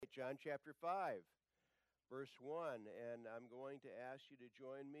John chapter 5, verse 1. And I'm going to ask you to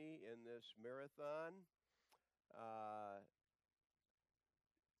join me in this marathon.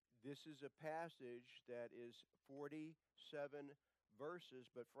 This is a passage that is 47 verses,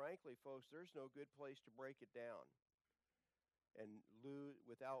 but frankly, folks, there's no good place to break it down and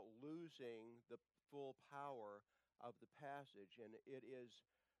without losing the full power of the passage. And it is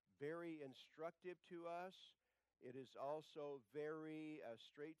very instructive to us. It is also very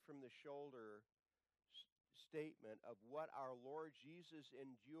straight from the shoulder statement of what our Lord Jesus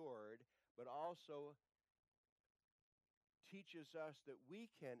endured, but also teaches us that we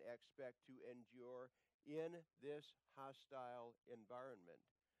can expect to endure in this hostile environment.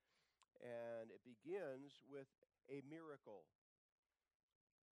 And it begins with a miracle.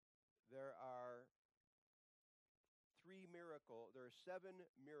 There are there are 7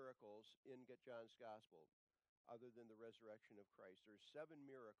 miracles in John's Gospel, other than the resurrection of Christ. There's 7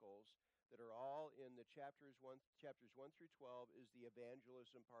 miracles that are all in the chapters 1 through 12 is the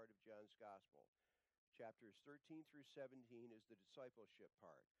evangelism part of John's Gospel. Chapters 13 through 17 is the discipleship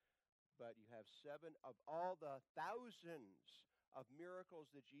part. But you have 7 of all the thousands of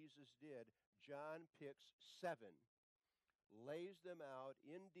miracles that Jesus did. John picks 7, lays them out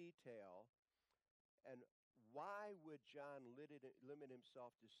in detail. And why would John limit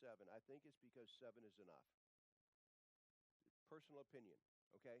himself to 7? I think it's because 7 is enough. Personal opinion,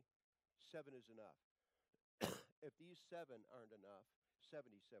 okay? 7 is enough. If these 7 aren't enough,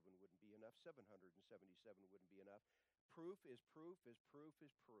 77 wouldn't be enough. 777 wouldn't be enough. Proof is proof is proof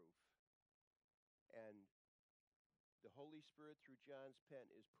is proof. And the Holy Spirit, through John's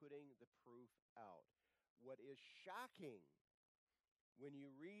pen, is putting the proof out. What is shocking when you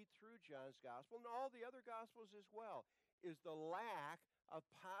read through John's Gospel, and all the other Gospels as well, is the lack of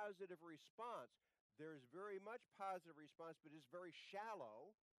positive response. There's very much positive response, but it's very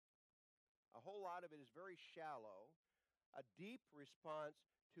shallow. A whole lot of it is very shallow. A deep response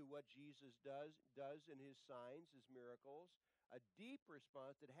to what Jesus does in his signs, his miracles. A deep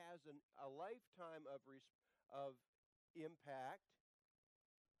response that has a lifetime of impact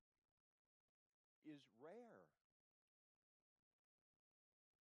is rare.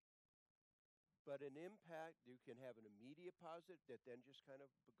 But an impact, you can have an immediate positive that then just kind of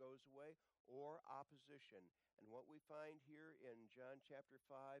goes away, or opposition. And what we find here in John chapter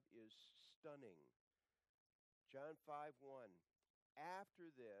 5 is stunning. John 5:1. After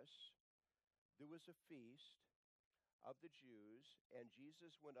this, there was a feast of the Jews, and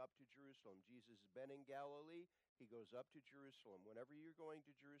Jesus went up to Jerusalem. Jesus has been in Galilee. He goes up to Jerusalem. Whenever you're going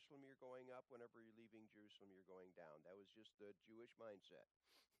to Jerusalem, you're going up. Whenever you're leaving Jerusalem, you're going down. That was just the Jewish mindset.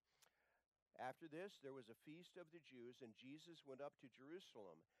 After this, there was a feast of the Jews, and Jesus went up to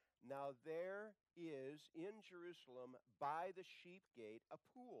Jerusalem. Now there is in Jerusalem by the sheep gate a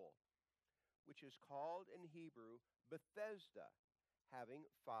pool, which is called in Hebrew Bethesda, having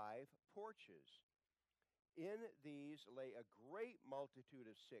 5 porches. In these lay a great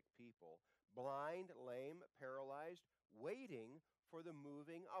multitude of sick people, blind, lame, paralyzed, waiting for the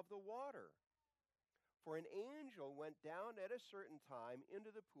moving of the water. For an angel went down at a certain time into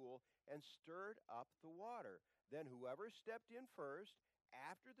the pool and stirred up the water. Then whoever stepped in first,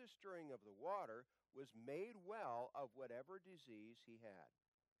 after the stirring of the water, was made well of whatever disease he had.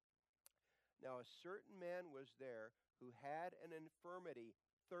 Now a certain man was there who had an infirmity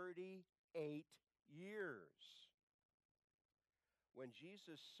 38 years. When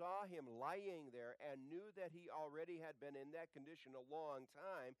Jesus saw him lying there and knew that he already had been in that condition a long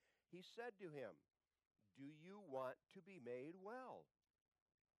time, he said to him, "Do you want to be made well?"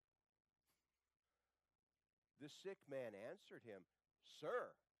 The sick man answered him,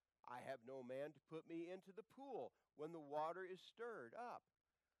 "Sir, I have no man to put me into the pool when the water is stirred up.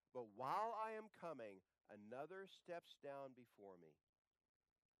 But while I am coming, another steps down before me."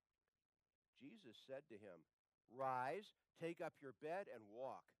 Jesus said to him, "Rise, take up your bed and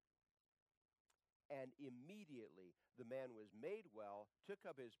walk." And immediately the man was made well, took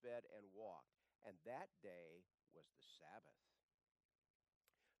up his bed and walked. And that day was the Sabbath.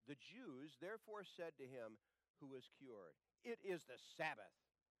 The Jews therefore said to him who was cured, "It is the Sabbath.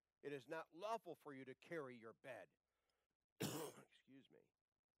 It is not lawful for you to carry your bed." Excuse me.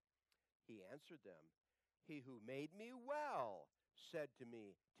 He answered them, "He who made me well said to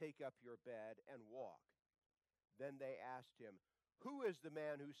me, 'Take up your bed and walk.'" Then they asked him, "Who is the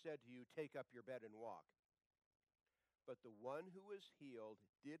man who said to you, 'Take up your bed and walk'?" But the man who was healed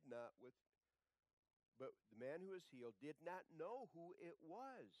did not know who it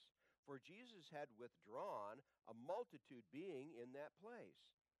was, for Jesus had withdrawn, a multitude being in that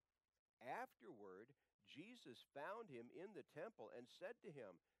place. Afterward, Jesus found him in the temple and said to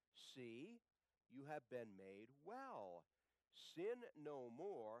him, See, you have been made well. Sin no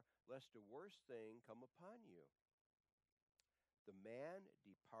more, lest a worse thing come upon you. The man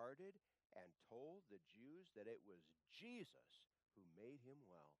departed and told the Jews that it was Jesus who made him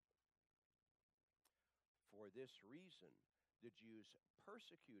well. For this reason, the Jews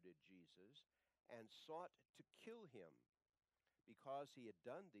persecuted Jesus and sought to kill him because he had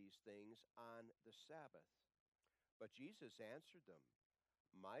done these things on the Sabbath. But Jesus answered them,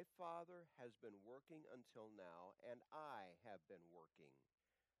 My Father has been working until now, and I have been working.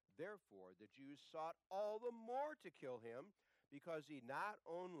 Therefore, the Jews sought all the more to kill him, because he not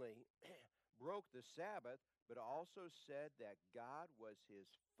only broke the Sabbath, but also said that God was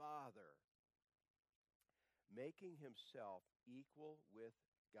his Father, making himself equal with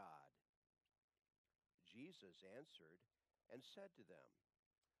God. Jesus answered and said to them,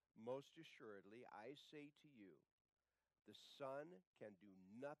 Most assuredly, I say to you, the Son can do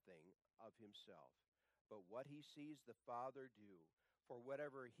nothing of himself, but what he sees the Father do. For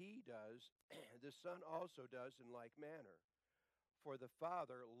whatever he does, the Son also does in like manner. For the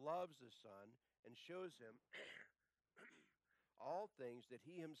Father loves the Son and shows him all things that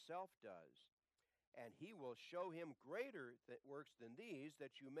he himself does. And he will show him greater works than these,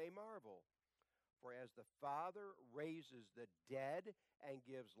 that you may marvel. For as the Father raises the dead and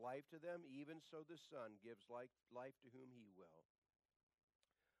gives life to them, even so the Son gives life to whom he will.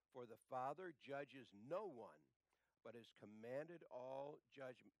 For the Father judges no one, but has committed all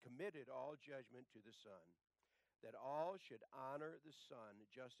judgment to the Son, that all should honor the Son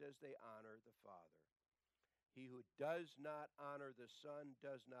just as they honor the Father. He who does not honor the Son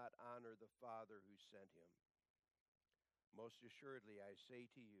does not honor the Father who sent him. Most assuredly, I say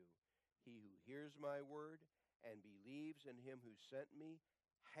to you, he who hears my word and believes in him who sent me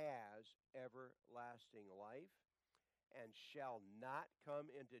has everlasting life and shall not come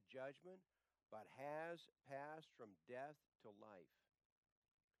into judgment, but has passed from death to life.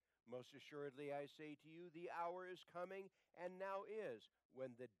 Most assuredly, I say to you, the hour is coming, and now is,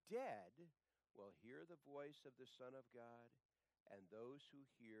 when the dead will hear the voice of the Son of God, and those who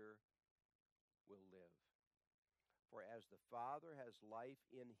hear will live. For as the Father has life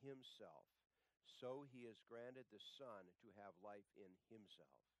in himself, so he has granted the Son to have life in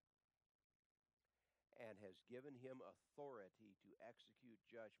himself, and has given him authority to execute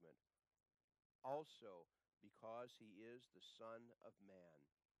judgment, also because he is the Son of Man.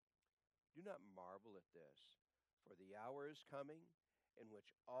 Do not marvel at this, for the hour is coming in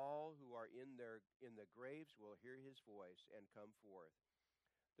which all who are in the graves will hear his voice and come forth.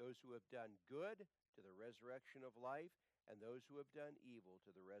 Those who have done good to the resurrection of life, and those who have done evil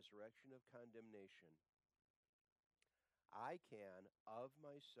to the resurrection of condemnation. I can of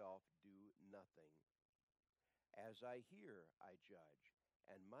myself do nothing. As I hear, I judge,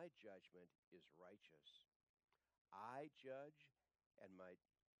 and my judgment is righteous. I judge, and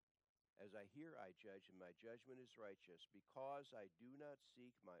as I hear, I judge, and my judgment is righteous, because I do not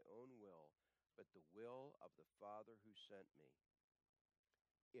seek my own will, but the will of the Father who sent me.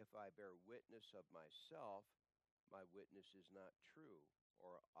 If I bear witness of myself, my witness is not true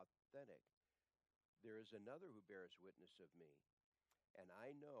or authentic. There is another who bears witness of me, and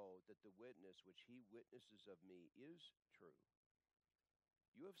I know that the witness which he witnesses of me is true.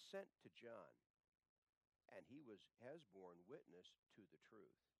 You have sent to John, and he has borne witness to the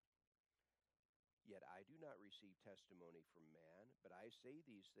truth. Yet I do not receive testimony from man, but I say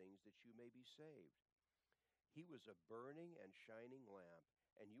these things that you may be saved. He was a burning and shining lamp,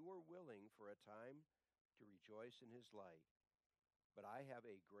 and you were willing for a time to rejoice in his light. But I have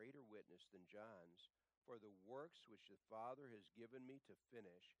a greater witness than John's, for the works which the Father has given me to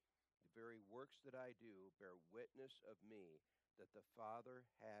finish, the very works that I do, bear witness of me that the Father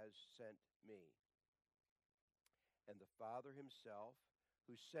has sent me. And the Father himself,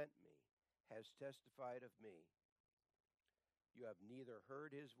 who sent me, has testified of me. You have neither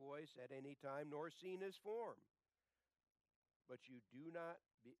heard his voice at any time nor seen his form, but you do not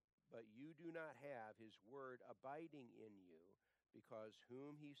have his word abiding in you, because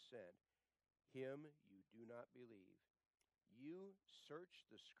whom he sent, him you do not believe. You search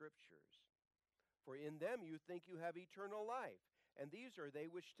the Scriptures, for in them you think you have eternal life, and these are they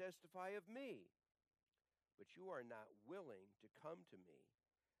which testify of me. But you are not willing to come to me,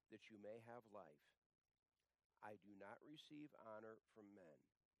 that you may have life. I do not receive honor from men,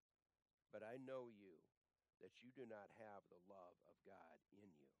 but I know you, that you do not have the love of God in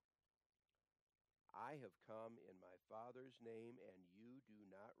you. I have come in my Father's name, and you do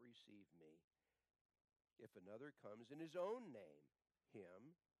not receive me. If another comes in his own name,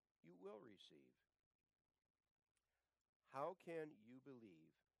 him you will receive. How can you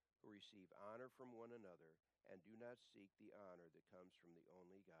believe receive honor from one another, and do not seek the honor that comes from the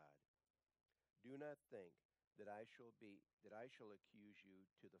only God. Do not think that I shall accuse you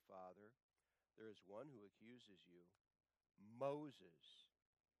to the Father. There is one who accuses you, Moses,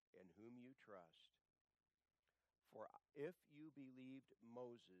 in whom you trust. For if you believed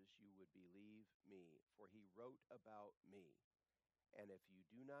Moses, you would believe me, for he wrote about me. And if you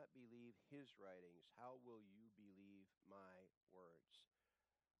do not believe his writings, how will you believe my words?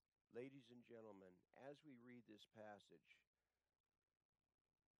 Ladies and gentlemen, as we read this passage,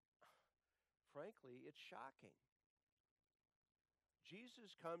 frankly, it's shocking.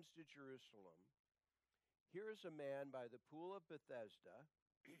 Jesus comes to Jerusalem. Here is a man by the pool of Bethesda.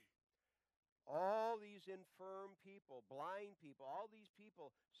 All these infirm people, blind people, all these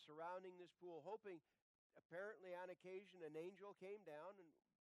people surrounding this pool, hoping, apparently on occasion, an angel came down, and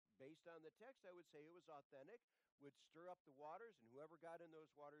based on the text, I would say it was authentic, would stir up the waters, and whoever got in those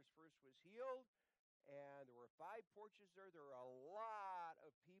waters first was healed. And there were 5 porches there. There were a lot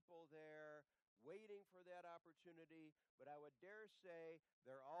of people there waiting for that opportunity. But I would dare say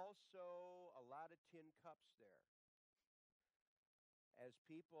there are also a lot of tin cups there. As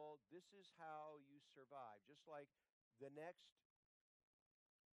people, this is how you survive. Just like the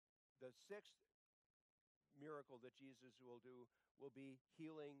 6th miracle that Jesus will do will be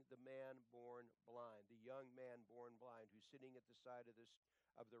healing the man born blind, the young man born blind who's sitting at the side of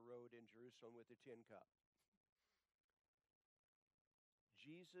the road in Jerusalem with a tin cup.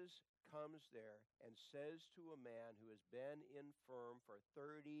 Jesus comes there and says to a man who has been infirm for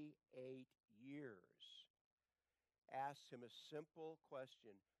 38 years, asks him a simple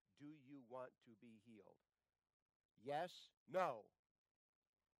question: do you want to be healed? Yes, no.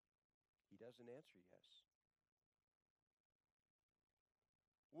 He doesn't answer yes.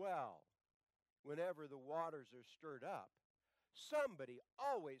 Well, whenever the waters are stirred up, somebody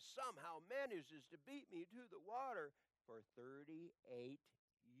always somehow manages to beat me to the water. For 38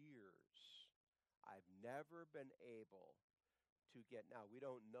 years, I've never been able to get. Now, we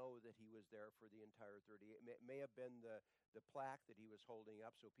don't know that he was there for the entire 38. It may have been the plaque that he was holding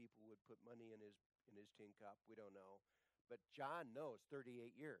up so people would put money in his tin cup. We don't know. But John knows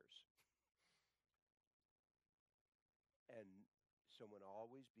 38 years. And someone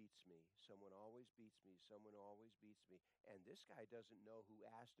always beats me. Someone always beats me. Someone always beats me. And this guy doesn't know who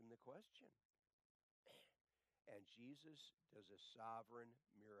asked him the question. And Jesus does a sovereign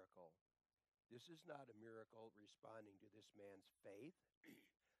miracle. This is not a miracle responding to this man's faith.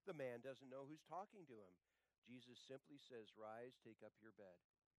 The man doesn't know who's talking to him. Jesus simply says, "Rise, take up your bed,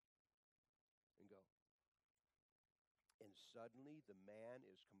 and go." And suddenly the man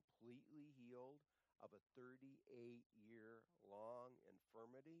is completely healed of a 38-year-long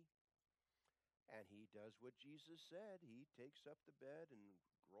infirmity. And he does what Jesus said. He takes up the bed and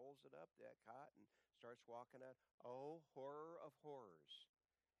rolls it up, that cot, and starts walking out. Oh, horror of horrors.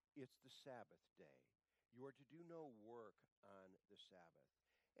 It's the Sabbath day. You are to do no work on the Sabbath.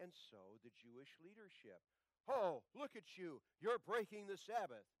 And so the Jewish leadership, "Oh, look at you. You're breaking the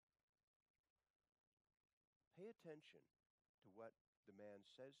Sabbath." Pay attention to what the man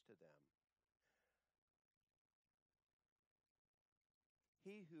says to them.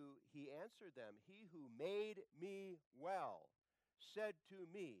 He answered them, "He who made me well said to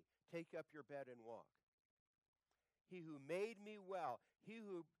me, 'Take up your bed and walk.'" He who made me well, he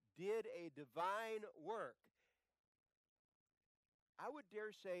who did a divine work. I would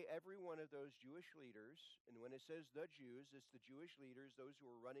dare say every one of those Jewish leaders, and when it says the Jews, it's the Jewish leaders, those who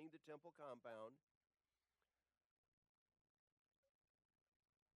were running the temple compound.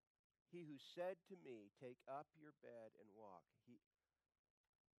 He who said to me, "Take up your bed and walk."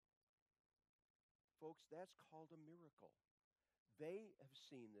 Folks, that's called a miracle. They have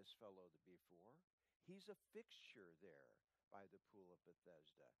seen this fellow before. He's a fixture there by the pool of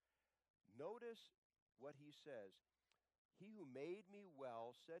Bethesda. Notice what he says. He who made me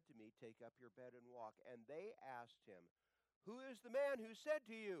well said to me, "Take up your bed and walk." And they asked him, "Who is the man who said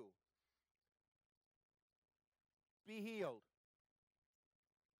to you, 'Be healed'?"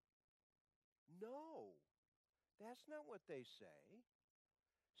 No, that's not what they say.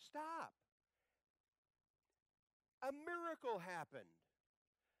 Stop. A miracle happened.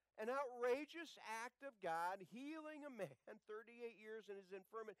 An outrageous act of God healing a man 38 years in his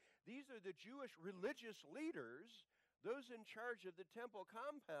infirmity. These are the Jewish religious leaders, those in charge of the temple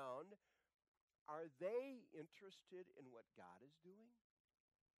compound. Are they interested in what God is doing?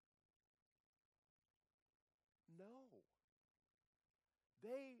 No.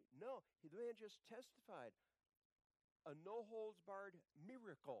 The man just testified. A no-holds-barred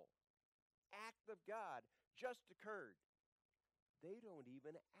miracle, act of God, just occurred. They don't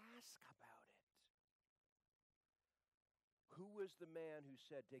even ask about it. Who was the man who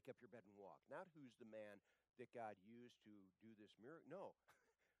said, take up your bed and walk? Not who's the man that God used to do this miracle. No.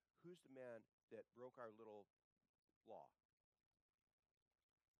 Who's the man that broke our little law?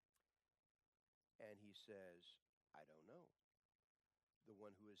 And he says, I don't know. The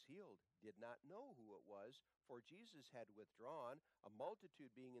one who is healed did not know who it was, for Jesus had withdrawn, a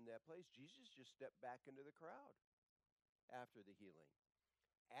multitude being in that place. Jesus just stepped back into the crowd after the healing.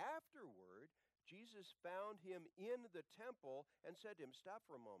 Afterward, Jesus found him in the temple and said to him, stop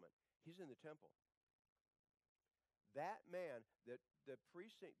for a moment. He's in the temple. That man, the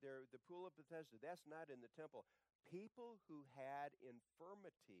precinct there, the pool of Bethesda, that's not in the temple. People who had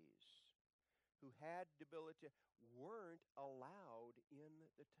infirmities, who had debility, weren't allowed in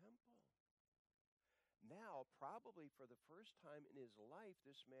the temple. Now, probably for the first time in his life,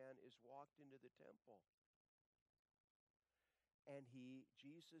 this man is walked into the temple. And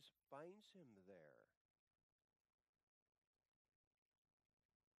Jesus finds him there.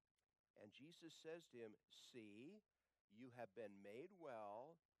 And Jesus says to him, see, you have been made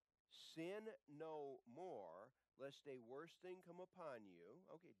well. Sin no more, lest a worse thing come upon you.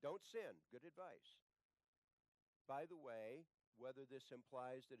 Okay, don't sin. Good advice. By the way, whether this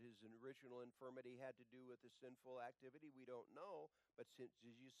implies that his original infirmity had to do with a sinful activity, we don't know. But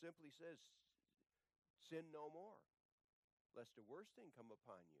Jesus simply says, sin no more, lest a worse thing come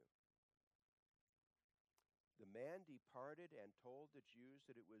upon you. The man departed and told the Jews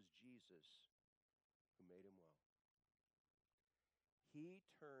that it was Jesus who made him well. He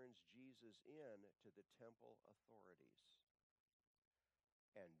turns Jesus in to the temple authorities.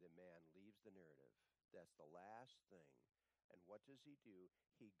 And the man leaves the narrative. That's the last thing. And what does he do?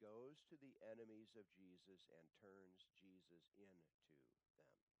 He goes to the enemies of Jesus and turns Jesus into them.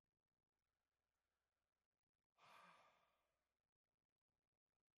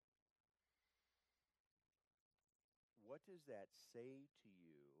 What does that say to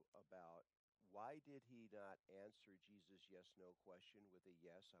you about why did he not answer Jesus' yes-no question with a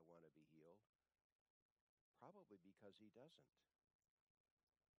yes, I want to be healed? Probably because he doesn't.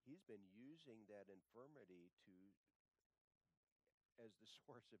 He's been using that infirmity as the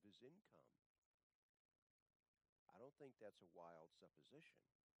source of his income. I don't think that's a wild supposition.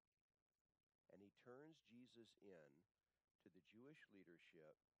 And he turns Jesus in to the Jewish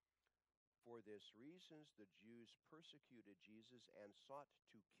leadership. For this reasons, the Jews persecuted Jesus and sought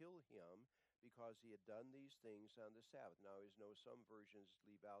to kill him because he had done these things on the Sabbath. Now, as you know, some versions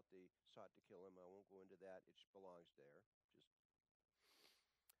leave out the sought to kill him. I won't go into that. It belongs there. Just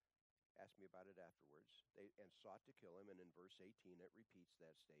ask me about it afterwards. And sought to kill him, and in verse 18 it repeats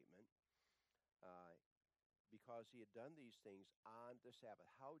that statement. Because he had done these things on the Sabbath.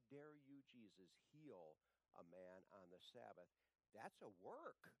 How dare you, Jesus, heal a man on the Sabbath? That's a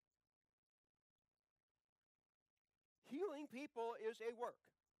work. Healing people is a work.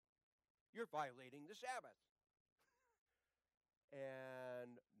 You're violating the Sabbath.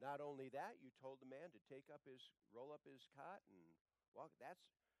 And not only that, you told the man to roll up his cot and walk.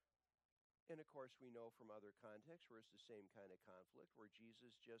 And of course we know from other contexts where it's the same kind of conflict, where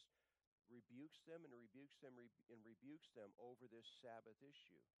Jesus just rebukes them and rebukes them and rebukes them over this Sabbath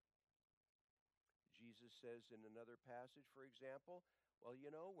issue. Jesus says in another passage, for example, well,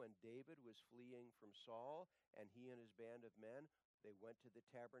 when David was fleeing from Saul and he and his band of men, they went to the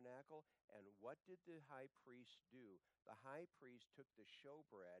tabernacle, and what did the high priest do? The high priest took the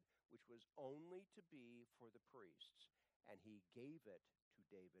showbread, which was only to be for the priests, and he gave it to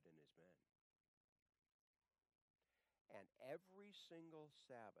David and his men. And every single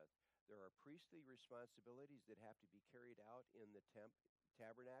Sabbath, there are priestly responsibilities that have to be carried out in the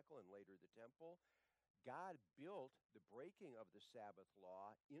tabernacle and later the temple. God built the breaking of the Sabbath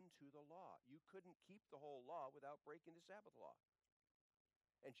law into the law. You couldn't keep the whole law without breaking the Sabbath law.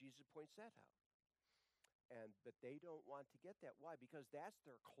 And Jesus points that out. But they don't want to get that. Why? Because that's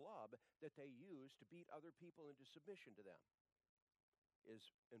their club that they use to beat other people into submission to them,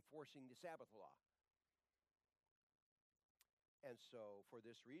 is enforcing the Sabbath law. And so, for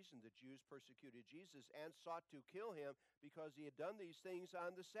this reason, the Jews persecuted Jesus and sought to kill him because he had done these things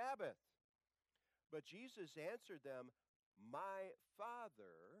on the Sabbath. But Jesus answered them, my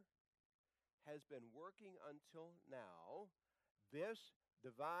Father has been working until now this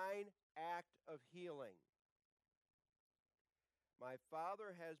divine act of healing. My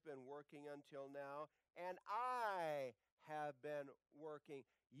Father has been working until now, and I have been working.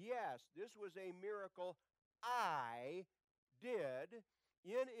 Yes, this was a miracle I did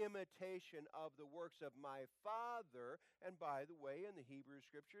in imitation of the works of my Father. And by the way, in the Hebrew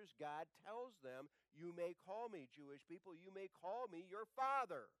Scriptures, God tells them, you may call me, Jewish people, you may call me your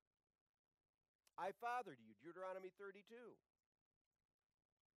Father. I fathered you, Deuteronomy 32.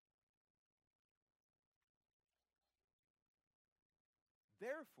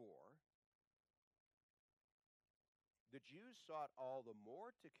 Therefore, the Jews sought all the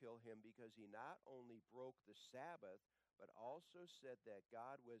more to kill him because he not only broke the Sabbath, but also said that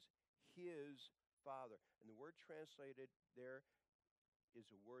God was his Father. And the word translated there is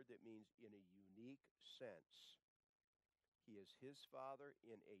a word that means in a unique sense. He is his Father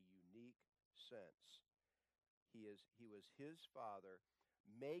in a unique sense. He was his Father,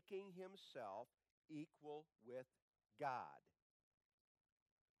 making himself equal with God.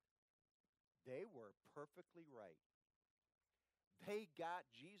 They were perfectly right. They got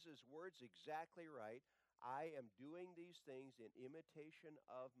Jesus' words exactly right. I am doing these things in imitation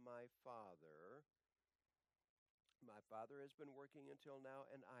of my Father. My Father has been working until now,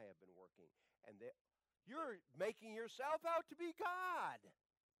 and I have been working. And you're making yourself out to be God.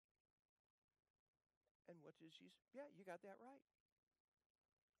 And what does Jesus? Yeah, you got that right.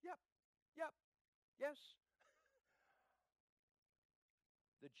 Yep, yep, yes.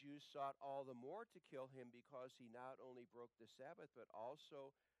 The Jews sought all the more to kill him because he not only broke the Sabbath, but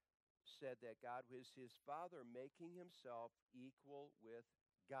also said that God was his Father, making himself equal with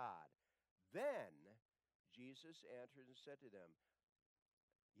God. Then Jesus answered and said to them,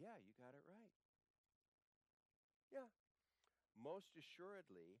 yeah, you got it right. Yeah. Most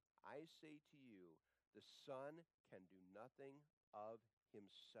assuredly, I say to you, the Son can do nothing of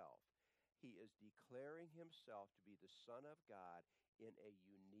himself. He is declaring himself to be the Son of God in a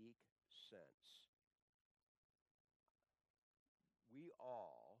unique sense. We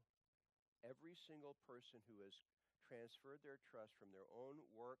all, every single person who has transferred their trust from their own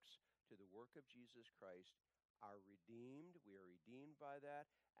works to the work of Jesus Christ, are redeemed. We are redeemed by that,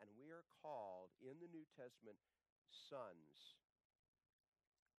 and we are called in the New Testament sons.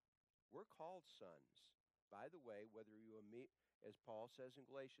 We're called sons. By the way, whether you meet, as Paul says in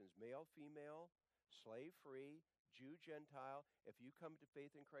Galatians, male, female, slave free, Jew, Gentile, if you come to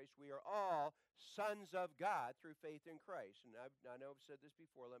faith in Christ, we are all sons of God through faith in Christ. And I know I've said this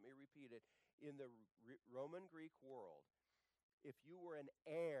before, let me repeat it. In the Roman Greek world, if you were an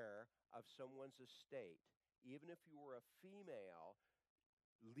heir of someone's estate, even if you were a female,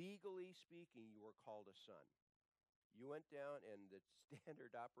 legally speaking, you were called a son. You went down, and the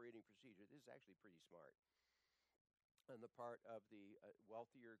standard operating procedure, this is actually pretty smart, on the part of the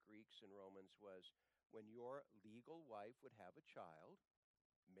wealthier Greeks and Romans was when your legal wife would have a child,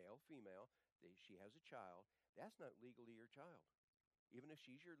 male, female, she has a child, that's not legally your child. Even if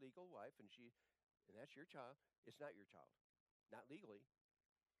she's your legal wife and that's your child, it's not your child. Not legally.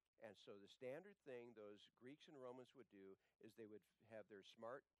 And so the standard thing those Greeks and Romans would do is they would have their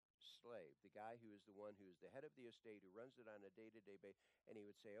smart slave, the guy who is the one who is the head of the estate, who runs it on a day-to-day basis, and he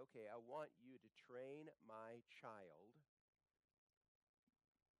would say, okay, I want you to train my child,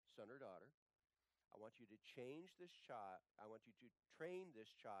 son or daughter. I want you to change this child. I want you to train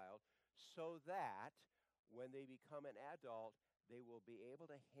this child so that when they become an adult, they will be able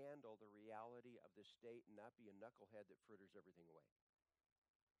to handle the reality of the state and not be a knucklehead that fritters everything away.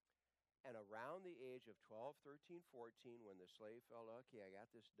 And around the age of 12, 13, 14, when the slave felt, okay, I got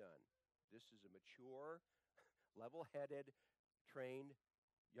this done. This is a mature, level-headed, trained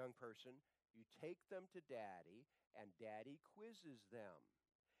young person. You take them to daddy, and daddy quizzes them.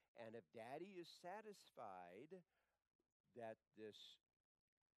 And if daddy is satisfied that this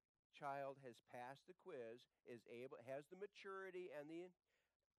child has passed the quiz, has the maturity and the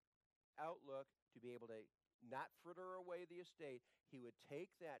outlook to be able to not fritter away the estate, he would take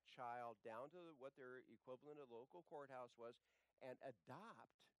that child down to what their equivalent of the local courthouse was and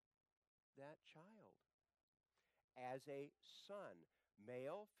adopt that child as a son,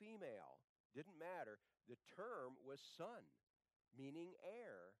 male, female, didn't matter. The term was son, meaning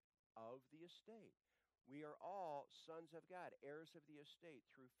heir of the estate. We are all sons of God, heirs of the estate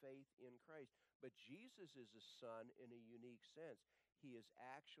through faith in Christ. But Jesus is a son in a unique sense. He is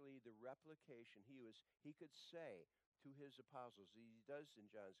actually the replication. He could say to his apostles, he does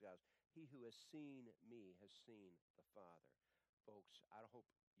in John's Gospel, he who has seen me has seen the Father. Folks, I hope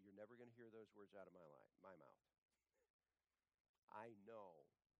you're never going to hear those words out of my mouth. I know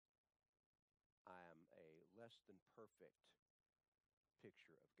I am a less than perfect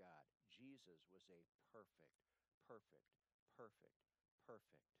picture of God. Jesus was a perfect, perfect, perfect,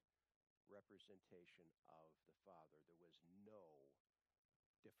 perfect representation of the Father. There was no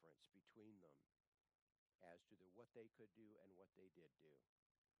difference between them as to what they could do and what they did do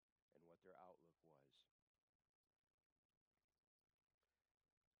and what their outlook was.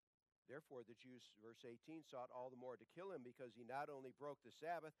 Therefore, the Jews, verse 18, sought all the more to kill him because he not only broke the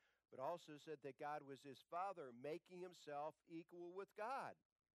Sabbath, but also said that God was his Father, making himself equal with God.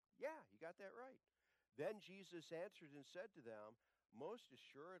 Yeah, you got that right. Then Jesus answered and said to them, most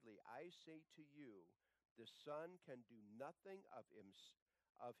assuredly, I say to you, the Son can do nothing of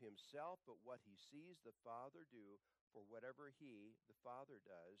himself but what he sees the Father do, for whatever he, the Father,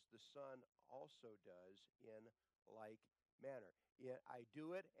 does, the Son also does in like manner. I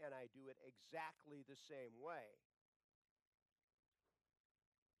do it, and I do it exactly the same way.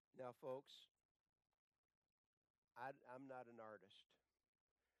 Now, folks, I'm not an artist.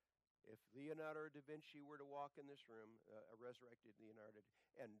 If Leonardo da Vinci were to walk in this room, a resurrected Leonardo,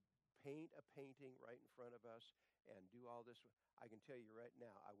 and paint a painting right in front of us and do all this, I can tell you right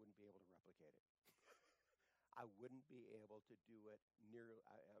now, I wouldn't be able to replicate it. I wouldn't be able to do it nearly.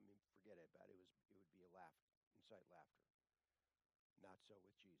 I mean, forget it. But it would be a laugh, inside laughter. Not so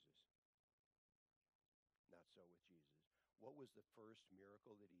with Jesus. Not so with Jesus. What was the first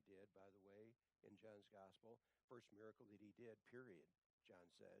miracle that he did, by the way, in John's gospel? First miracle that he did, period, John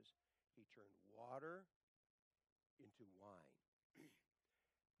says, he turned water into wine.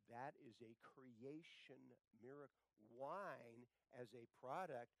 That is a creation miracle. Wine as a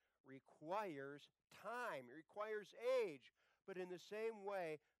product requires time, it requires age. But in the same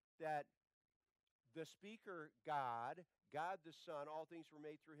way that the speaker, God the Son, all things were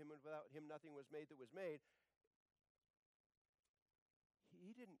made through him, and without him nothing was made that was made.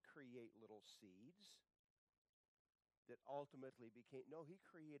 He didn't create little seeds that ultimately became, no, he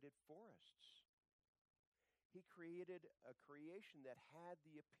created forests. He created a creation that had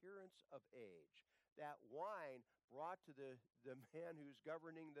the appearance of age. That wine brought to the man who's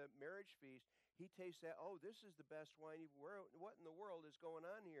governing the marriage feast, he tastes that, oh, this is the best wine. What in the world is going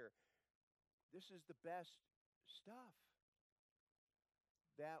on here? This is the best stuff.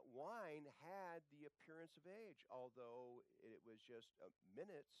 That wine had the appearance of age, although it was just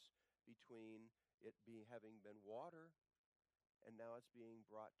minutes between it having been water, and now it's being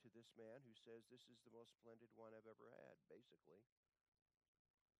brought to this man who says, this is the most splendid wine I've ever had, basically.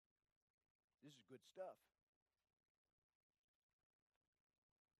 This is good stuff.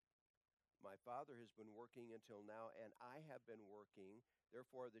 My Father has been working until now, and I have been working.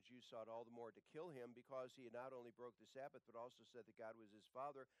 Therefore, the Jews sought all the more to kill him because he had not only broke the Sabbath, but also said that God was his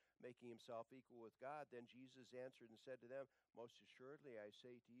Father, making himself equal with God. Then Jesus answered and said to them, most assuredly, I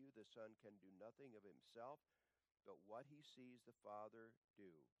say to you, the Son can do nothing of himself, but what he sees the Father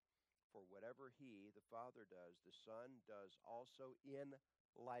do. For whatever he, the Father, does, the Son does also in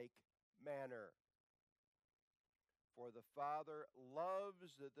like manner. For the Father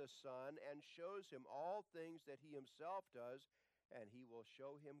loves the Son and shows him all things that he himself does, and he will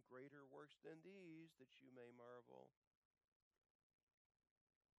show him greater works than these, that you may marvel.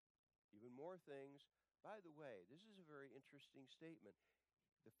 Even more things. By the way, this is a very interesting statement.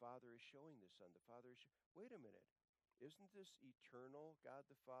 The Father is showing the Son. The Father is wait a minute. Isn't this eternal God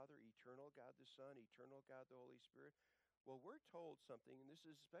the Father, eternal God the Son, eternal God the Holy Spirit? Well, we're told something, and this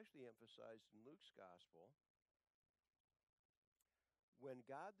is especially emphasized in Luke's Gospel. When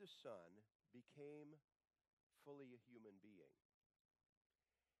God the Son became fully a human being,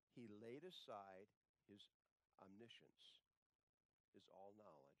 he laid aside his omniscience, his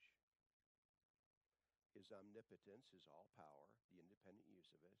all-knowledge, his omnipotence, his all-power, the independent use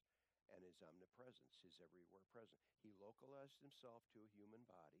of it, and his omnipresence, his everywhere present. He localized himself to a human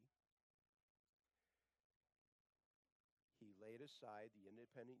body. He laid aside the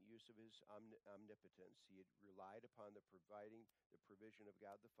independent use of his omnipotence. He had relied upon the provision of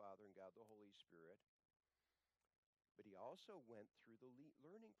God the Father and God the Holy Spirit. But he also went through the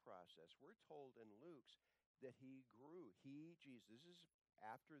learning process. We're told in Luke's that he grew. Jesus, this is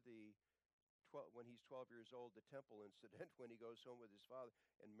after when he's 12 years old, the temple incident, when he goes home with his father,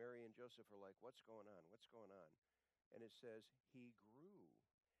 and Mary and Joseph are like, what's going on? What's going on? And it says he grew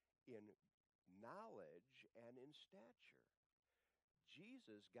in knowledge and in stature.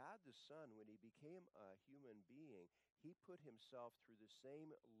 Jesus, God the Son, when he became a human being, he put himself through the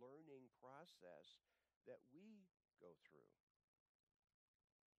same learning process that we go through.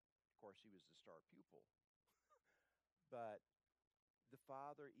 Of course, he was the star pupil. But the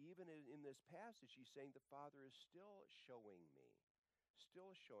Father, even in this passage, he's saying the Father is still showing me.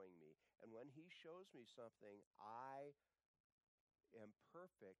 Still showing me. And when he shows me something, I am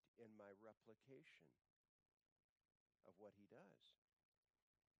perfect in my replication of what he does.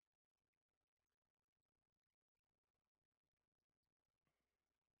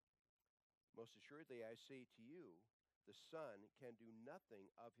 Most assuredly, I say to you, the Son can do nothing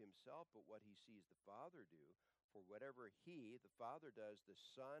of himself but what he sees the Father do. For whatever he, the Father, does, the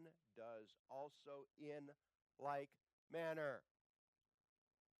Son does also in like manner.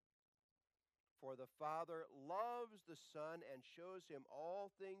 For the Father loves the Son and shows him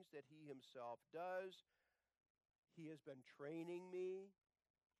all things that he himself does. He has been training me,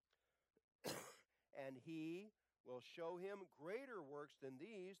 and he will show him greater works than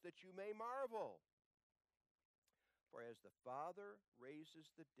these, that you may marvel. For as the Father raises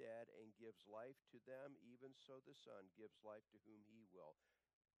the dead and gives life to them, even so the Son gives life to whom he will.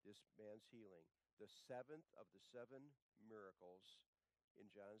 This man's healing. The seventh of the 7 miracles in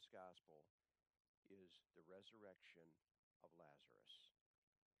John's Gospel is the resurrection of Lazarus,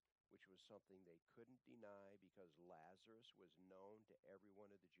 which was something they couldn't deny because Lazarus was known to every one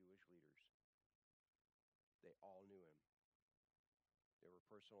of the Jewish leaders. They all knew him. They were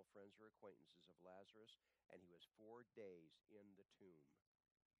personal friends or acquaintances of Lazarus, and he was 4 days in the tomb.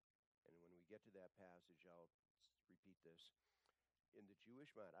 And when we get to that passage, I'll repeat this. In the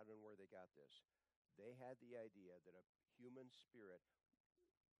Jewish mind, I don't know where they got this, they had the idea that a human spirit,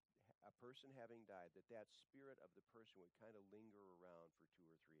 a person having died, that spirit of the person would kind of linger around for 2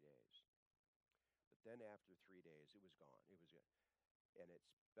 or 3 days. But then after 3 days, it was gone. It was it. And it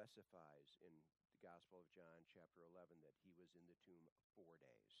specifies in the Gospel of John, chapter 11, that he was in the tomb 4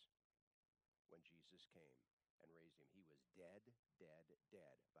 days when Jesus came and raised him. He was dead, dead,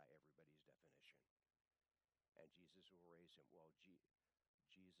 dead by everybody's definition. And Jesus will raise him. Well,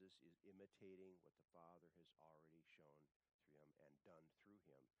 Jesus is imitating what the Father has already shown through him and done through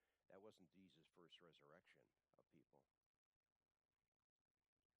him. That wasn't Jesus' first resurrection of people.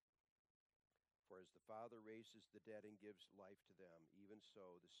 For as the Father raises the dead and gives life to them, even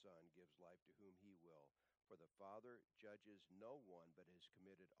so the Son gives life to whom he will. For the Father judges no one, but has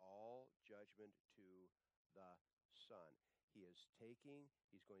committed all judgment to the Son.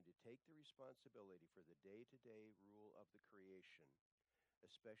 He's going to take the responsibility for the day-to-day rule of the creation,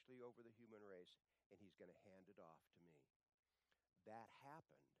 especially over the human race, and he's going to hand it off to me. That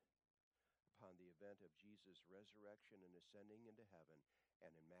happened upon the event of Jesus' resurrection and ascending into heaven.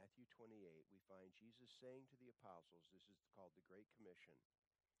 And in Matthew 28, we find Jesus saying to the apostles, this is called the Great Commission,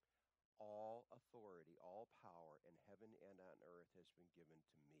 all authority, all power in heaven and on earth has been given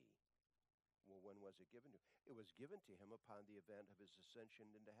to me. Well, when was it given to him? It was given to him upon the event of his ascension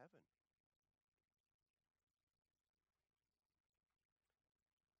into heaven.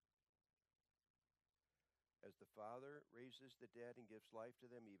 As the Father raises the dead and gives life to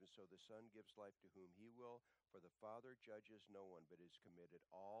them, even so the Son gives life to whom he will. For the Father judges no one, but has committed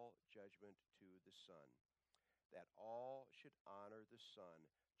all judgment to the Son, that all should honor the Son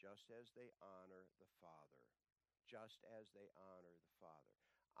just as they honor the Father. Just as they honor the Father.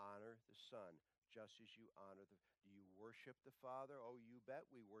 Honor the Son just as you honor the... Do you worship the Father? Oh, you bet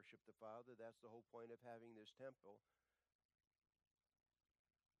we worship the Father. That's the whole point of having this temple.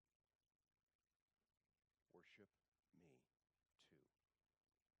 Worship me too.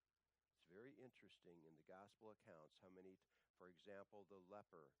 It's very interesting in the gospel accounts how many, for example, the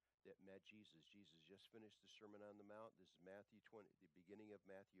leper that met Jesus. Jesus just finished the Sermon on the Mount. This is Matthew 20, the beginning of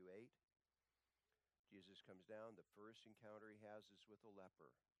Matthew 8. Jesus comes down. The first encounter he has is with a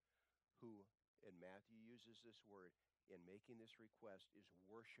leper who, and Matthew uses this word, in making this request, is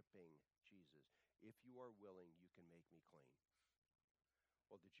worshiping Jesus. If you are willing, you can make me clean.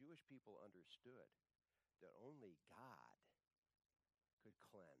 Well, the Jewish people understood that only God could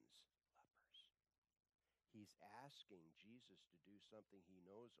cleanse lepers. He's asking Jesus to do something he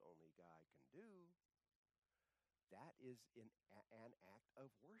knows only God can do. That is an act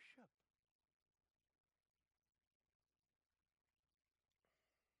of worship.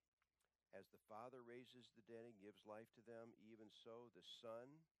 As the Father raises the dead and gives life to them, even so the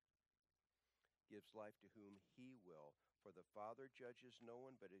Son gives life to whom he will. For the Father judges no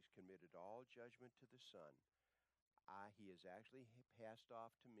one, but has committed all judgment to the Son. He has actually passed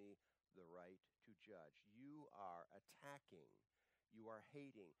off to me the right to judge. You are attacking, you are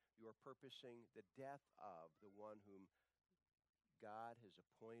hating, you are purposing the death of the one whom God has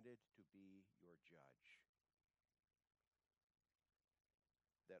appointed to be your judge.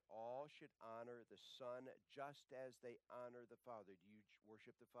 That all should honor the Son just as they honor the Father. Do you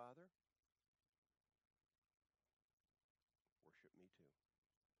worship the Father? Worship me too.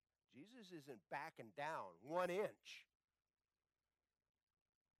 Jesus isn't backing down 1 inch.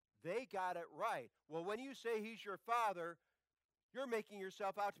 They got it right. Well, when you say he's your Father, you're making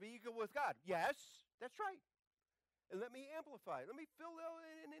yourself out to be equal with God. Yes, that's right. And let me amplify. Let me fill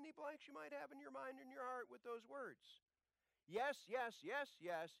in any blanks you might have in your mind and your heart with those words. Yes, yes, yes,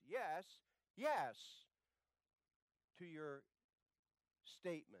 yes, yes, yes to your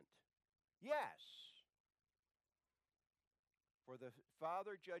statement. Yes. For the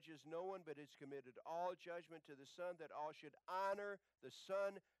Father judges no one, but has committed all judgment to the Son, that all should honor the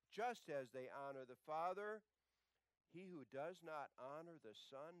Son just as they honor the Father. He who does not honor the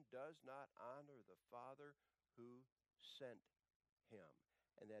Son does not honor the Father who sent him.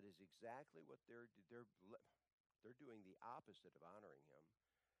 And that is exactly what they're doing, the opposite of honoring him.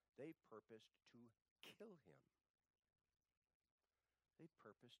 They purposed to kill him. They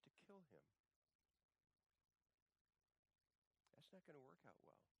purposed to kill him. That's not going to work out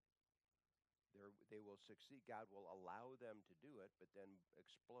well. They will succeed. God will allow them to do it, but then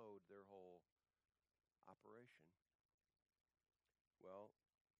explode their whole operation. Well,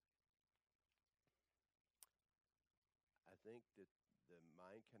 I think that the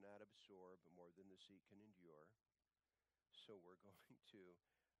mind cannot absorb more than the seat can endure. So we're going to,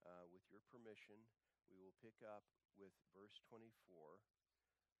 with your permission, we will pick up with verse 24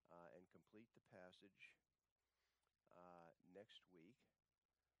 and complete the passage next week.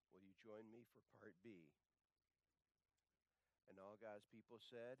 Will you join me for part B? And all God's people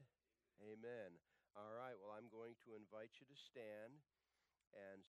said, Amen. All right, well, I'm going to invite you to stand. And